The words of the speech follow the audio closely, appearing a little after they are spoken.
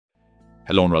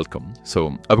Hello and welcome.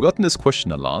 So I've gotten this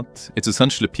question a lot. It's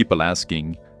essentially people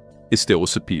asking, is the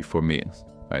OSCP for me,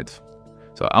 right?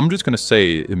 So I'm just going to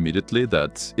say immediately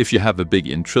that if you have a big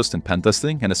interest in pen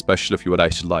testing, and especially if you would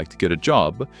actually like to get a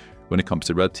job when it comes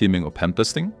to red teaming or pen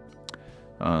testing,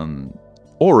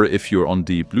 or if you're on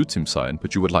the blue team side,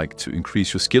 but you would like to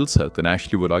increase your skill set and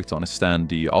actually would like to understand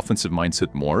the offensive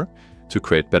mindset more to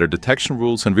create better detection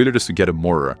rules and really just to get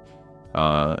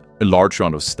a larger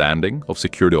understanding of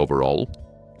security overall.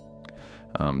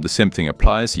 The same thing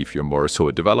applies if you're more so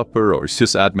a developer or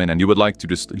sysadmin and you would like to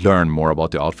just learn more about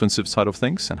the offensive side of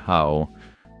things and how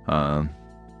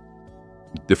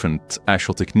different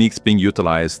actual techniques being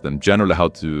utilized and generally how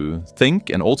to think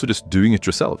and also just doing it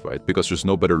yourself, right? Because there's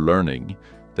no better learning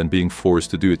than being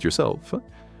forced to do it yourself.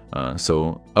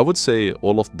 So I would say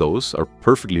all of those are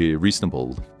perfectly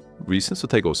reasonable reasons to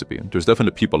take OSCP. There's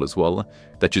definitely people as well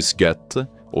that just get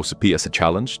OSCP as a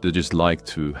challenge. They just like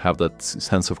to have that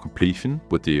sense of completion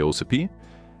with the OSCP.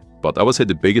 But I would say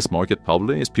the biggest market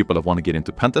probably is people that want to get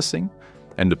into pen testing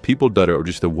and the people that are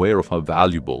just aware of how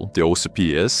valuable the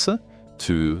OSCP is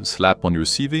to slap on your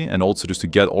CV and also just to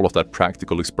get all of that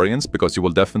practical experience because you will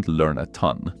definitely learn a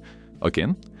ton. Okay,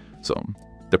 so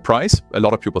the price, a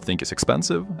lot of people think is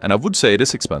expensive, and I would say it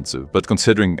is expensive, but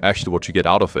considering actually what you get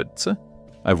out of it,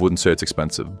 I wouldn't say it's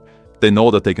expensive. They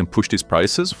know that they can push these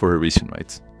prices for a reason,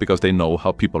 right? Because they know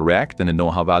how people react and they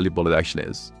know how valuable it actually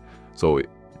is. So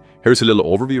here's a little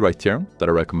overview right here that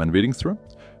I recommend reading through,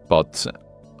 but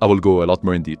I will go a lot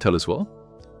more in detail as well.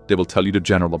 They will tell you the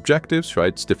general objectives,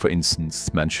 right? They, for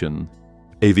instance, mention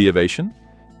AV evasion.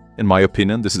 In my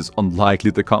opinion, this is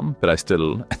unlikely to come, but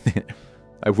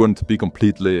I wouldn't be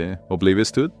completely oblivious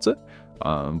to it.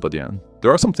 But yeah,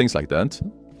 there are some things like that.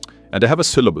 And they have a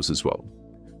syllabus as well.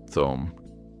 So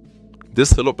this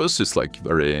syllabus is like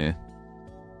very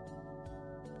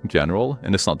general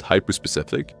and it's not hyper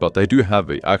specific, but I do have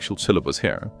an actual syllabus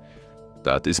here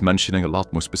that is mentioning a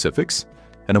lot more specifics.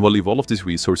 And I will leave all of these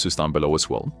resources down below as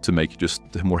well to make it just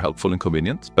more helpful and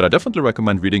convenient. But I definitely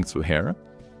recommend reading through here.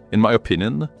 In my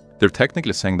opinion, they're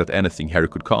technically saying that anything here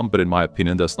could come, but in my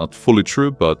opinion, that's not fully true.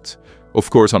 But of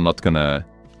course, I'm not gonna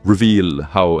reveal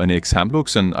how any exam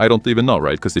looks, and I don't even know,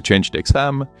 right? Because they changed the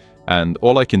exam, and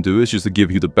all I can do is just to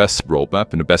give you the best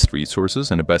roadmap and the best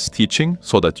resources and the best teaching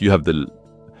so that you have the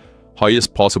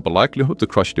highest possible likelihood to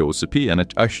crush the OSCP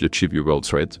and actually achieve your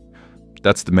goals, right?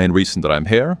 That's the main reason that I'm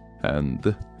here,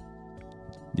 and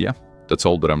yeah, that's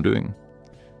all that I'm doing.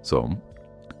 So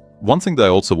one thing that I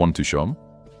also want to show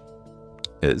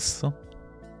is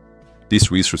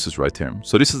these resources right here.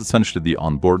 So this is essentially the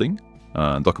onboarding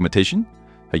documentation.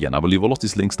 Again, I will leave all of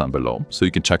these links down below so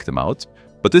you can check them out.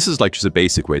 But this is like just a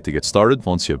basic way to get started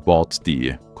once you have bought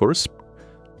the course,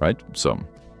 right? So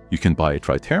you can buy it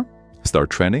right here, start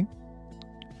training,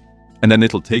 and then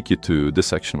it'll take you to this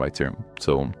section right here.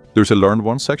 So there's a Learn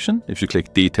One section. If you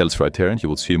click Details right here, and you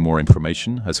will see more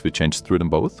information as we change through them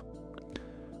both.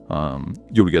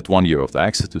 You will get 1 year of the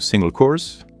access to single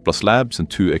course, plus labs and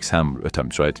 2 exam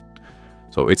attempts, right?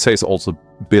 So it says also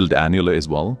billed annually as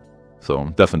well.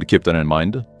 So definitely keep that in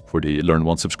mind for the Learn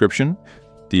One subscription.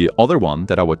 The other one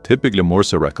that I would typically more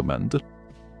so recommend,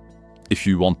 if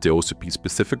you want the OSCP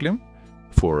specifically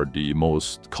for the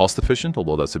most cost efficient,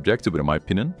 although that's subjective, but in my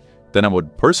opinion, then I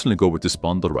would personally go with this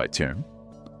bundle right here.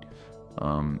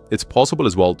 It's possible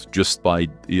as well to just buy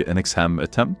an exam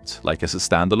attempt, like as a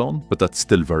standalone, but that's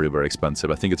still very, very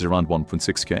expensive. I think it's around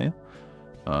 1.6K.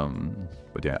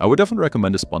 But yeah, I would definitely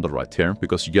recommend this bundle right here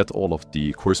because you get all of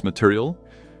the course material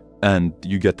and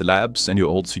you get the labs and you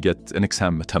also get an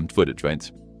exam attempt with it, right?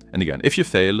 And again, if you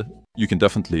fail, you can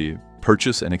definitely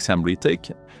purchase an exam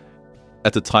retake.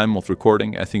 At the time of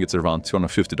recording, I think it's around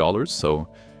 $250, so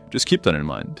just keep that in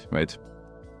mind, right?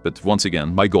 But once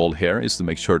again, my goal here is to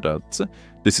make sure that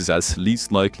this is as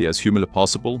least likely as humanly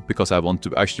possible because I want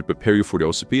to actually prepare you for the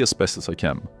OSCP as best as I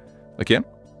can, okay?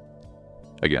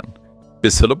 Again,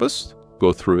 this syllabus,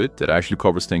 go through it. It actually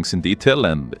covers things in detail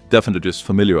and definitely just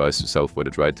familiarize yourself with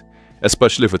it, right?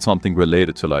 Especially if it's something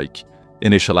related to like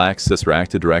initial access or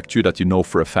Active Directory that you know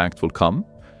for a fact will come.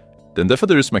 Then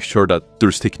definitely just make sure that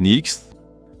there's techniques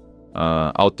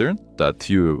out there that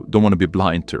you don't want to be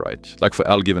blind to, right? Like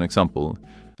I'll give an example.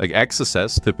 Like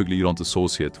XSS, typically you don't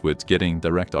associate with getting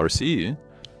direct RCE,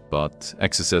 but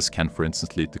XSS can, for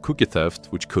instance, lead to cookie theft,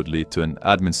 which could lead to an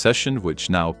admin session, which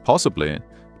now possibly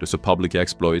there's a public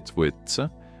exploit with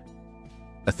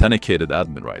authenticated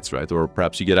admin rights, right? Or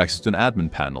perhaps you get access to an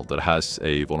admin panel that has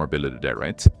a vulnerability there,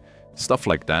 right? Stuff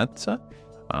like that.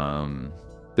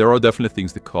 There are definitely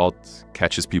things that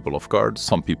catches people off guard.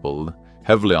 Some people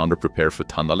heavily underprepare for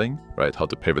tunneling, right? How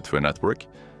to pivot through a network.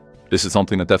 this is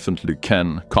something that definitely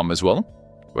can come as well,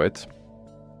 right?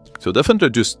 So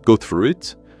definitely just go through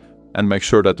it and make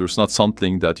sure that there's not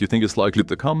something that you think is likely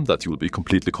to come that you will be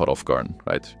completely caught off guard,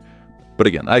 right? But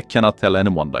again, I cannot tell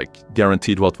anyone like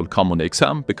guaranteed what will come on the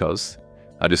exam because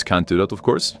I just can't do that, of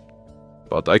course.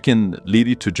 But I can lead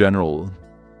you to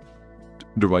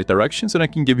the right directions, and I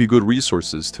can give you good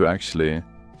resources to actually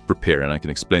prepare, and I can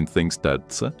explain things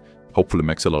that hopefully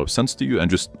makes a lot of sense to you. And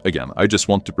just, again, I just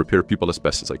want to prepare people as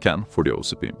best as I can for the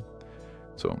OSCP.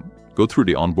 So go through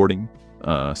the onboarding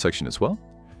section as well.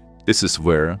 This is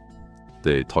where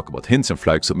they talk about hints and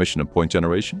flag submission and point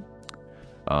generation.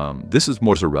 This is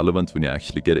more so relevant when you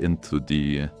actually get into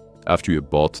the, after you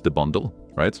bought the bundle,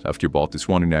 right? After you bought this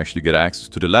one, you actually get access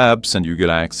to the labs, and you get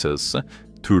access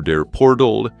to their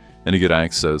portal, and you get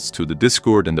access to the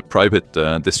Discord and the private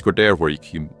Discord there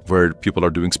where people are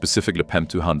doing specifically PEM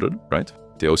 200, right?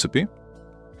 The OSCP.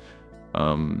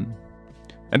 And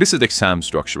this is the exam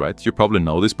structure, right? You probably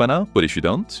know this by now, but if you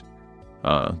don't,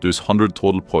 there's 100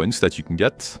 total points that you can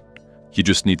get. You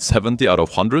just need 70 out of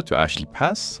 100 to actually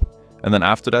pass. And then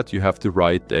after that, you have to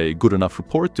write a good enough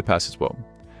report to pass as well.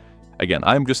 Again,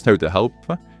 I'm just here to help,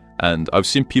 and I've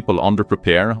seen people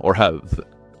under-prepare or have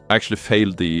actually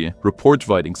failed the report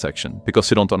writing section because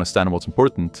they don't understand what's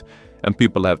important, and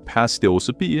people have passed the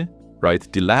OSCP,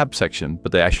 right, the lab section,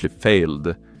 but they actually failed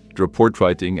the report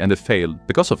writing, and they failed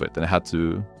because of it, and I had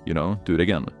to, you know, do it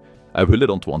again. I really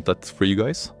don't want that for you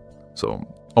guys. So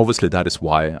obviously that is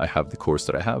why I have the course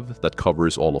that I have that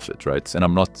covers all of it, right? And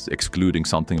I'm not excluding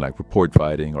something like report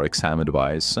writing or exam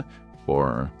advice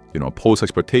or, you know, post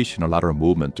exploitation or lateral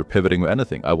movement or pivoting or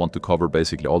anything. I want to cover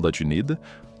basically all that you need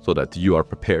so that you are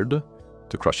prepared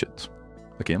to crush it.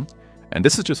 Okay? And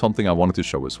this is just something I wanted to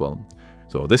show as well.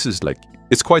 So this is like,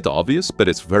 it's quite obvious, but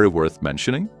it's very worth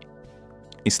mentioning.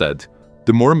 Instead,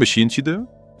 the more machines you do,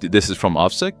 this is from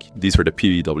OFSEC, these are the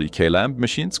PWK lab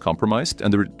machines compromised,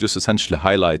 and they're just essentially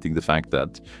highlighting the fact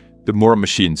that the more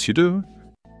machines you do,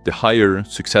 the higher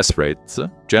success rates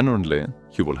generally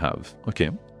you will have. Okay?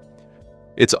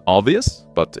 It's obvious,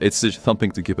 but it's just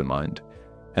something to keep in mind.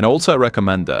 And also I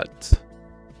recommend that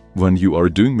when you are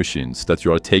doing machines, that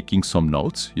you are taking some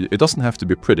notes. It doesn't have to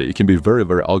be pretty, it can be very,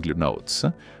 very ugly notes.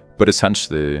 But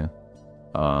essentially,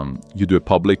 you do a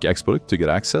public exploit to get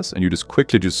access, and you just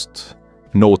quickly just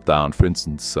note down, for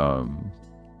instance,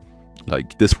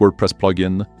 like this WordPress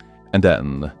plugin, and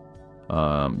then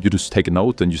you just take a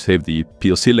note and you save the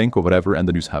PLC link or whatever, and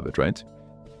then you just have it, right?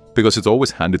 Because it's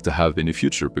always handy to have in the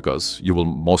future, because you will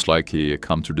most likely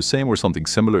come to the same or something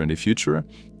similar in the future,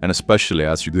 and especially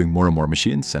as you're doing more and more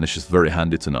machines, and it's just very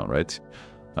handy to know, right?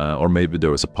 Or maybe there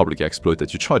was a public exploit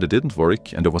that you tried that didn't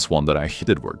work, and there was one that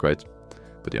actually did work, right?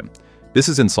 But yeah, this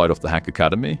is inside of the Hack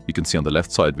Academy. You can see on the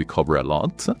left side we cover a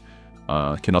lot.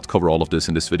 Cannot cover all of this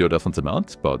in this video, definitely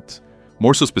not, but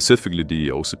more so specifically the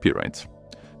OSCP, right?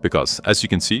 Because as you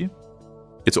can see,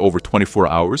 it's over 24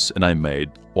 hours, and I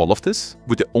made all of this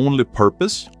with the only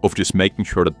purpose of just making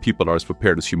sure that people are as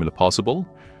prepared as humanly possible.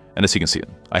 And as you can see,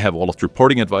 I have all of the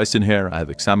reporting advice in here. I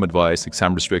have exam advice,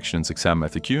 exam restrictions, exam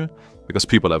FAQ, because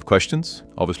people have questions,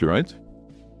 obviously, right?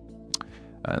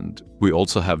 And we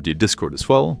also have the Discord as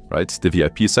well, right? The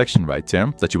VIP section right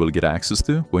there that you will get access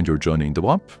to when you're joining the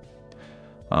WAP.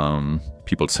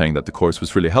 People saying that the course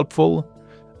was really helpful,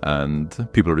 and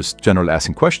people are just generally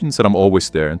asking questions, and I'm always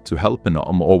there to help, and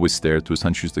I'm always there to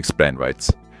essentially just explain, right?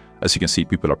 As you can see,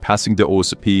 people are passing the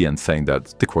OSCP and saying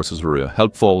that the course is really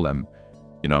helpful, and,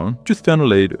 you know, just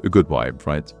generally a good vibe,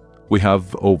 right? We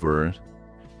have over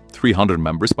 300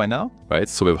 members by now, right?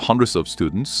 So we have hundreds of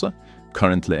students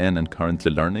currently in and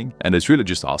currently learning, and it's really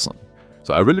just awesome.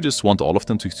 So I really just want all of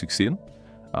them to succeed.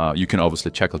 You can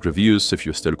obviously check out reviews if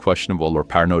you're still questionable or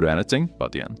paranoid or anything,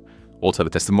 but yeah. Also have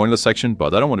a testimonial section,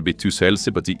 but I don't want to be too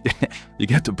salesy, but you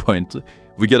get the point.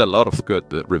 We get a lot of good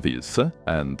reviews,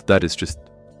 and that is just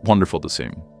wonderful to see,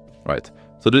 right?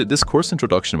 So this course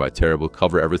introduction right here will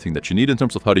cover everything that you need in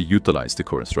terms of how to utilize the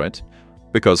course, right?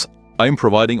 Because I'm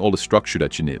providing all the structure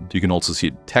that you need. You can also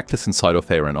see tech list inside of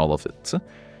here and all of it.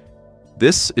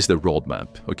 This is the roadmap,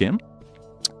 okay?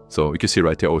 So you can see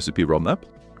right here, OSCP roadmap.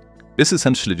 This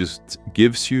essentially just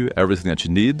gives you everything that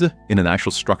you need in an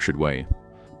actual structured way.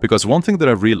 Because one thing that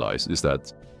I've realized is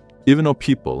that even though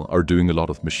people are doing a lot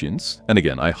of machines, and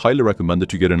again, I highly recommend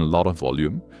that you get in a lot of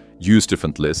volume, use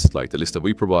different lists, like the list that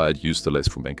we provide, use the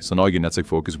list from Pentesting, NetSec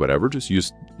Focus, whatever, just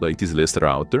use like these lists that are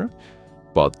out there.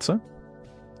 But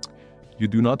you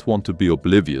do not want to be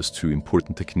oblivious to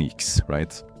important techniques,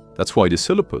 right? That's why the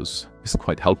syllabus is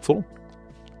quite helpful.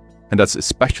 And that's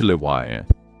especially why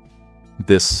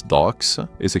this docs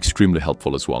is extremely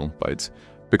helpful as well, right?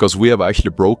 Because we have actually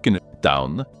broken it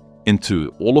down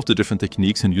into all of the different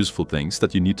techniques and useful things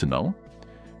that you need to know.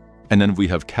 And then we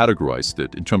have categorized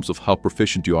it in terms of how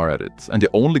proficient you are at it. And the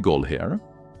only goal here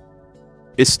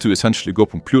is to essentially go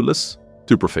from clueless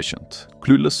to proficient,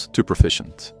 clueless to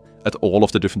proficient at all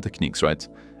of the different techniques, right?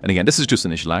 And again, this is just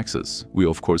initial access. We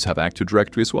of course have Active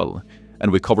Directory as well.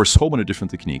 And we cover so many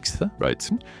different techniques, right?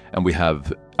 And we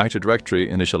have Active Directory,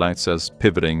 initial access,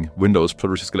 pivoting, Windows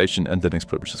privilege escalation, and Linux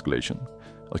privilege escalation.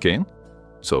 Okay?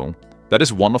 So that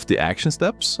is one of the action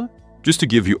steps, just to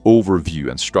give you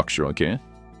overview and structure, okay?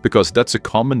 Because that's a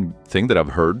common thing that I've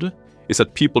heard, is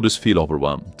that people just feel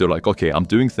overwhelmed. They're like, okay, I'm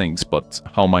doing things, but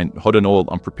how do I know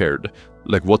I'm prepared?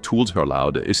 Like, what tools are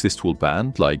allowed? Is this tool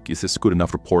banned? Like, is this good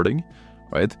enough reporting,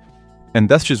 right? And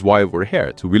that's just why we're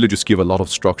here, to really just give a lot of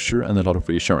structure and a lot of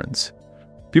reassurance.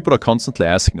 People are constantly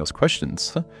asking us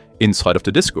questions inside of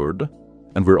the Discord,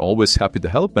 and we're always happy to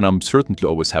help, and I'm certainly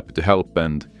always happy to help,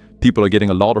 and people are getting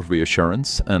a lot of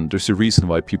reassurance, and there's a reason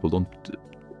why people don't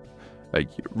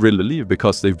really leave,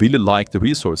 because they really like the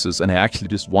resources, and they actually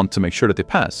just want to make sure that they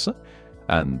pass.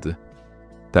 And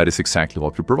that is exactly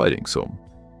what we're providing. So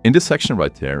in this section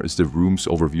right there is the rooms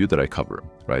overview that I cover,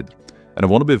 right? And I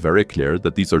want to be very clear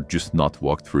that these are just not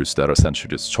walkthroughs that are essentially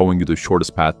just showing you the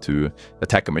shortest path to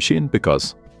attack a machine,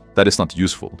 because that is not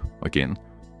useful. Again,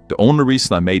 the only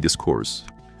reason I made this course,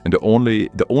 and the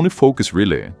only focus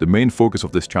really, the main focus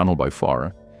of this channel by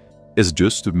far, is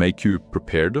just to make you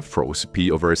prepared for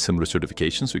OSCP or very similar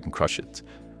certifications so you can crush it.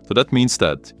 So that means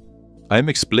that I am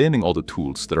explaining all the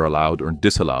tools that are allowed or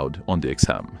disallowed on the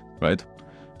exam, right?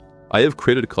 I have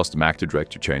created custom Active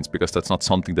Directory chains because that's not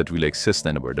something that really exists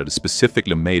anywhere, that is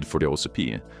specifically made for the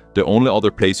OSCP. The only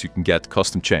other place you can get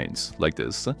custom chains like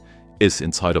this is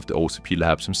inside of the OSCP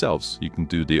labs themselves. You can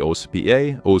do the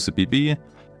OSCP-A, OSCP-B,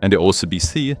 and the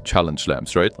OSCP-C challenge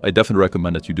labs, right? I definitely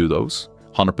recommend that you do those.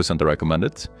 100% I recommend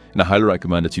it. And I highly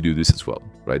recommend that you do this as well,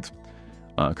 right?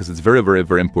 Because it's very, very,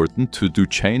 very important to do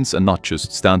chains and not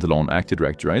just standalone Active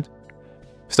Directory, right?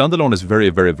 Standalone is very,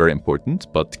 very, very important,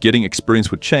 but getting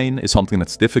experience with chain is something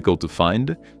that's difficult to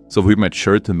find. So we made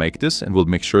sure to make this, and we'll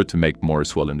make sure to make more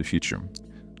as well in the future.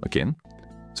 Okay,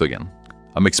 so again,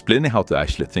 I'm explaining how to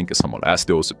actually think as someone as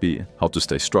the OSCP, how to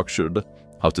stay structured,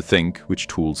 how to think, which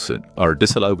tools are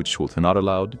disallowed, which tools are not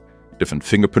allowed, different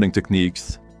fingerprinting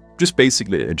techniques, just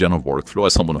basically a general workflow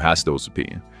as someone who has the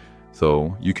OSCP.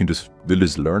 So you can just really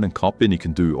just learn and copy, and you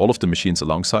can do all of the machines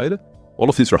alongside. All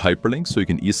of these are hyperlinks, so you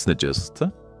can easily just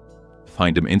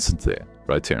find them instantly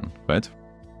right here, right?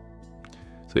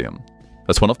 So yeah,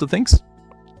 that's one of the things.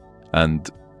 And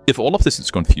if all of this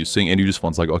is confusing and you just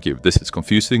want like, okay, this is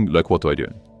confusing, like what do I do?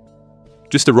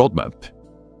 Just a roadmap.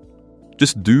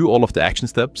 Just do all of the action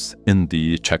steps in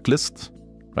the checklist,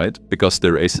 right? Because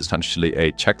there is essentially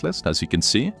a checklist, as you can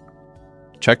see.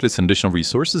 Checklist and additional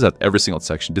resources at every single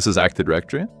section. This is Active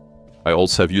Directory. I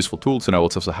also have useful tools, and I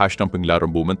also have the hash dumping ladder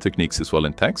movement techniques as well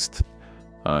in text.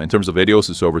 In terms of videos,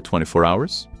 it's over 24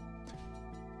 hours.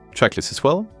 Checklist as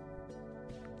well.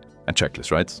 And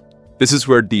checklist, right? This is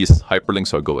where these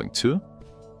hyperlinks are going to.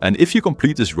 And if you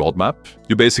complete this roadmap,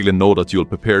 you basically know that you'll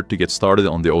prepare to get started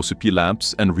on the OSCP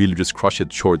labs and really just crush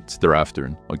it short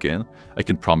thereafter. Again, I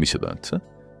can promise you that.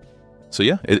 So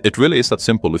yeah, it really is that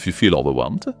simple if you feel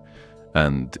overwhelmed.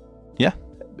 And yeah,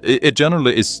 it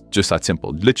generally is just that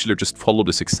simple. Literally just follow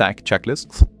this exact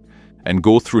checklist and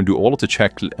go through and do all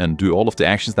of the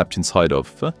action steps inside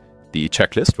of the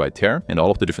checklist right here in all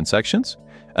of the different sections,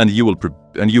 and you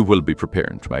will be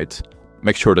prepared, right?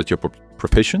 Make sure that you're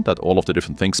proficient at all of the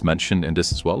different things mentioned in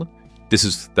this as well.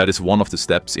 That is one of the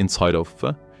steps inside of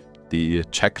the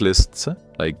checklists,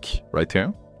 like right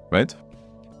here, right?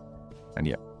 And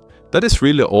yeah, that is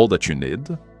really all that you need.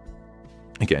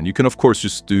 Again, you can of course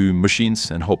just do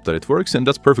machines and hope that it works, and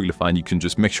that's perfectly fine. You can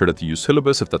just make sure that you use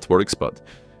syllabus if that works, but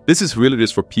this is really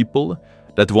just for people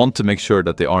that want to make sure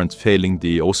that they aren't failing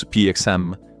the OSCP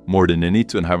exam more than they need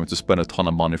to and having to spend a ton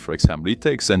of money for exam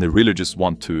retakes, and they really just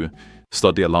want to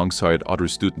study alongside other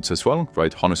students as well,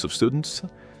 right? Hundreds of students,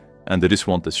 and they just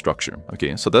want the structure.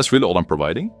 Okay, so that's really all I'm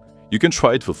providing. You can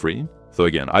try it for free. So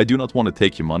again, I do not want to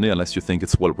take your money unless you think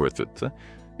it's well worth it.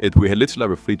 We literally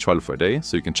have a free trial for a day,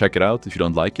 so you can check it out. If you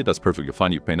don't like it, that's perfectly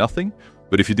fine, you pay nothing.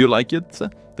 But if you do like it,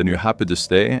 then you're happy to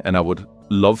stay, and I would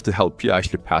love to help you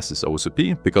actually pass this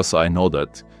OSCP, because I know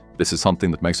that this is something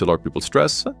that makes a lot of people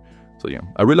stress. So yeah,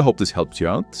 I really hope this helps you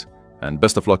out, and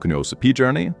best of luck on your OSCP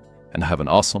journey, and have an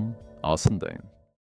awesome, awesome day.